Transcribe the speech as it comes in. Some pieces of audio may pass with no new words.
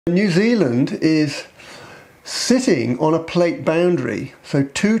New Zealand is sitting on a plate boundary, so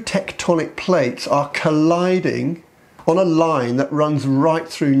two tectonic plates are colliding on a line that runs right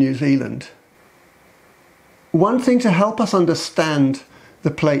through New Zealand. One thing to help us understand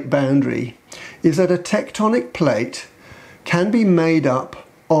the plate boundary is that a tectonic plate can be made up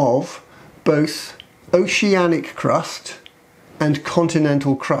of both oceanic crust and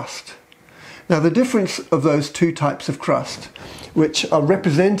continental crust. Now, the difference of those two types of crust, which are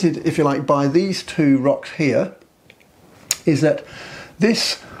represented, if you like, by these two rocks here, is that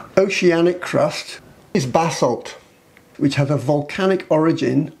this oceanic crust is basalt, which has a volcanic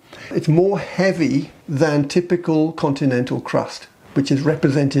origin. It's more heavy than typical continental crust, which is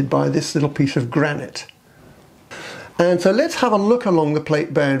represented by this little piece of granite. And so let's have a look along the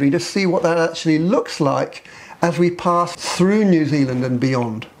plate boundary to see what that actually looks like as we pass through New Zealand and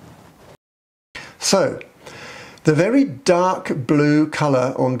beyond. So, the very dark blue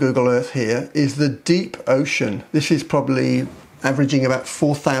colour on Google Earth here is the deep ocean. This is probably averaging about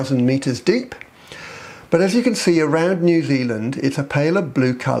 4,000 metres deep. But as you can see around New Zealand, it's a paler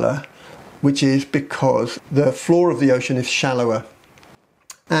blue colour, which is because the floor of the ocean is shallower.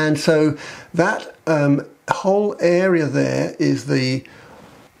 And so that whole area there is the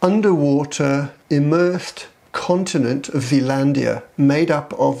underwater immersed continent of Zealandia, made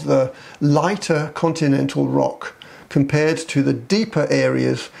up of the lighter continental rock compared to the deeper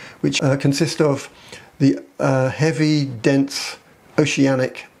areas which consist of the heavy, dense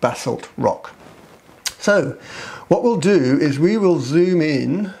oceanic basalt rock. So what we'll do is we will zoom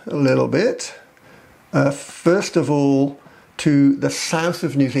in a little bit, first of all to the south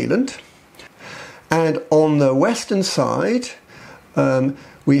of New Zealand, and on the western side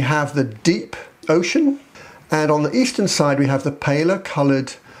we have the deep ocean, and on the eastern side we have the paler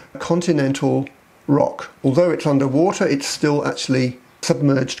coloured continental rock. Although it's underwater, it's still actually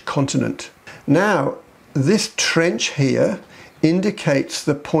submerged continent. Now, this trench here indicates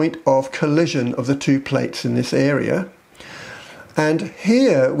the point of collision of the two plates in this area. And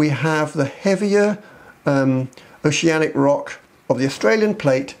here we have the heavier oceanic rock of the Australian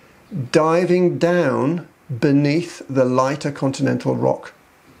plate diving down beneath the lighter continental rock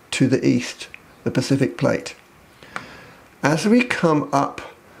to the east, the Pacific plate. As we come up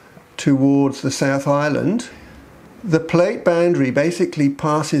towards the South Island, the plate boundary basically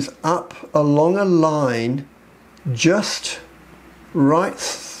passes up along a line just right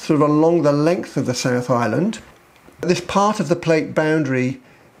sort of along the length of the South Island. This part of the plate boundary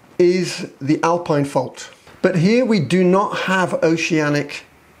is the Alpine Fault. But here we do not have oceanic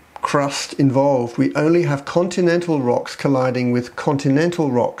crust involved. We only have continental rocks colliding with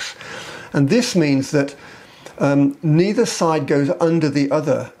continental rocks. And this means that neither side goes under the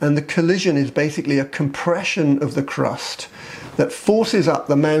other, and the collision is basically a compression of the crust that forces up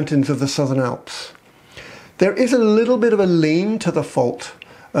the mountains of the Southern Alps. There is a little bit of a lean to the fault.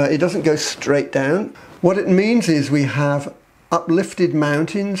 It doesn't go straight down. What it means is we have uplifted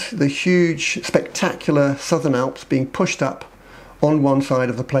mountains, the huge, spectacular Southern Alps being pushed up on one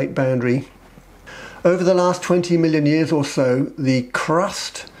side of the plate boundary. Over the last 20 million years or so, the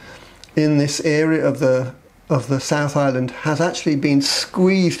crust in this area of the South Island has actually been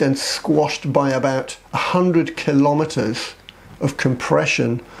squeezed and squashed by about 100 kilometres of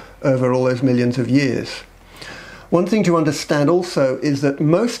compression over all those millions of years. One thing to understand also is that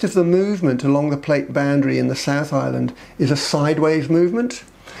most of the movement along the plate boundary in the South Island is a sideways movement.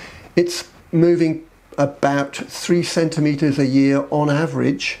 It's moving about 3 centimetres a year on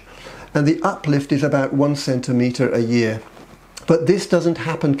average, and the uplift is about 1 centimetre a year. But this doesn't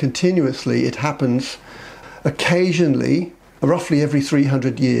happen continuously. It happens occasionally, roughly every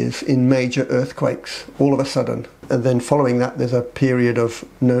 300 years, in major earthquakes, all of a sudden. And then following that, there's a period of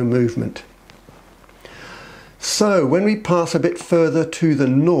no movement. So when we pass a bit further to the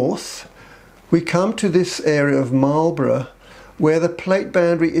north, we come to this area of Marlborough, where the plate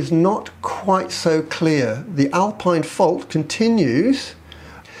boundary is not quite so clear. The Alpine Fault continues,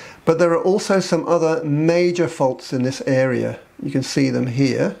 but there are also some other major faults in this area. You can see them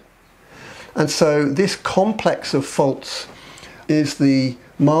here. And so this complex of faults is the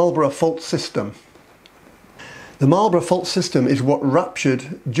Marlborough Fault System. The Marlborough Fault System is what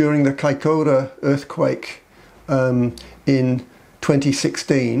ruptured during the Kaikoura earthquake in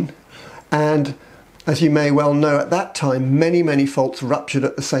 2016. And as you may well know, at that time, many faults ruptured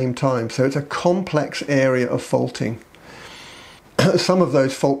at the same time. So it's a complex area of faulting. Some of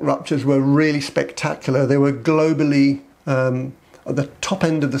those fault ruptures were really spectacular. They were globally at the top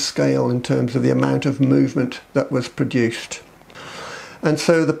end of the scale in terms of the amount of movement that was produced. And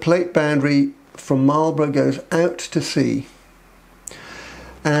so the plate boundary from Marlborough goes out to sea.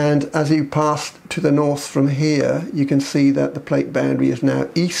 And as you pass to the north from here, you can see that the plate boundary is now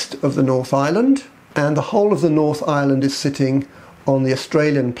east of the North Island, and the whole of the North Island is sitting on the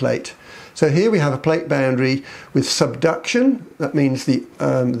Australian plate. So here we have a plate boundary with subduction. That means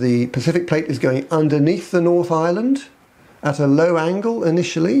the Pacific plate is going underneath the North Island at a low angle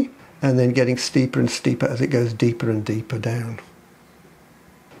initially, and then getting steeper and steeper as it goes deeper and deeper down.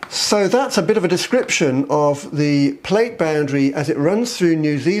 So that's a bit of a description of the plate boundary as it runs through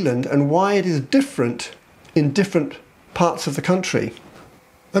New Zealand and why it is different in different parts of the country.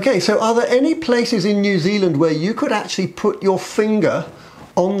 Okay, so are there any places in New Zealand where you could actually put your finger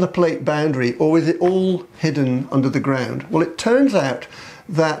on the plate boundary, or is it all hidden under the ground? Well, it turns out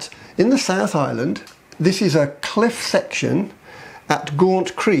that in the South Island, this is a cliff section at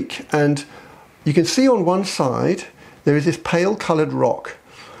Gaunt Creek, and you can see on one side there is this pale coloured rock,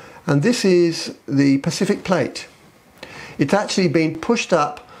 and this is the Pacific plate. It's actually been pushed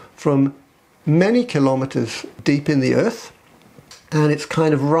up from many kilometres deep in the earth, and it's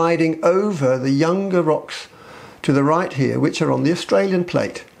kind of riding over the younger rocks to the right here, which are on the Australian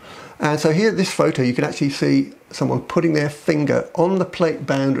plate. And so here, this photo, you can actually see someone putting their finger on the plate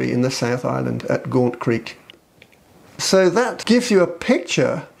boundary in the South Island at Gaunt Creek. So that gives you a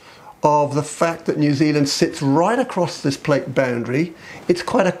picture of the fact that New Zealand sits right across this plate boundary. It's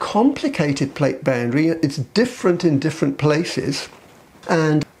quite a complicated plate boundary. It's different in different places.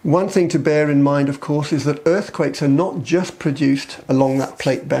 And one thing to bear in mind, of course, is that earthquakes are not just produced along that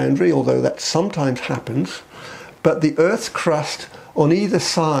plate boundary, although that sometimes happens, but the Earth's crust on either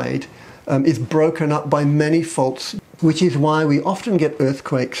side is broken up by many faults, which is why we often get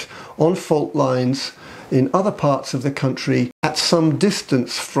earthquakes on fault lines in other parts of the country at some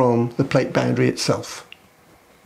distance from the plate boundary itself.